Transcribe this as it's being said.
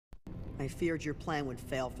I feared your plan would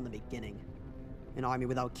fail from the beginning. An army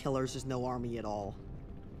without killers is no army at all.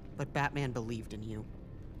 But Batman believed in you.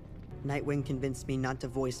 Nightwing convinced me not to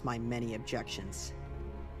voice my many objections.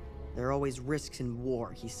 There are always risks in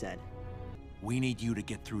war, he said. We need you to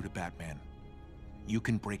get through to Batman. You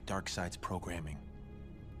can break Darkseid's programming.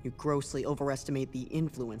 You grossly overestimate the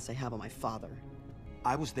influence I have on my father.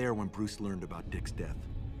 I was there when Bruce learned about Dick's death.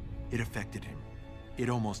 It affected him. It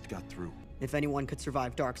almost got through. If anyone could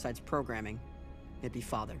survive Darkseid's programming, it'd be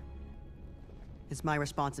Father. It's my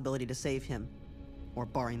responsibility to save him, or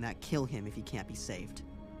barring that, kill him if he can't be saved.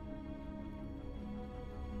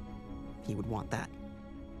 He would want that.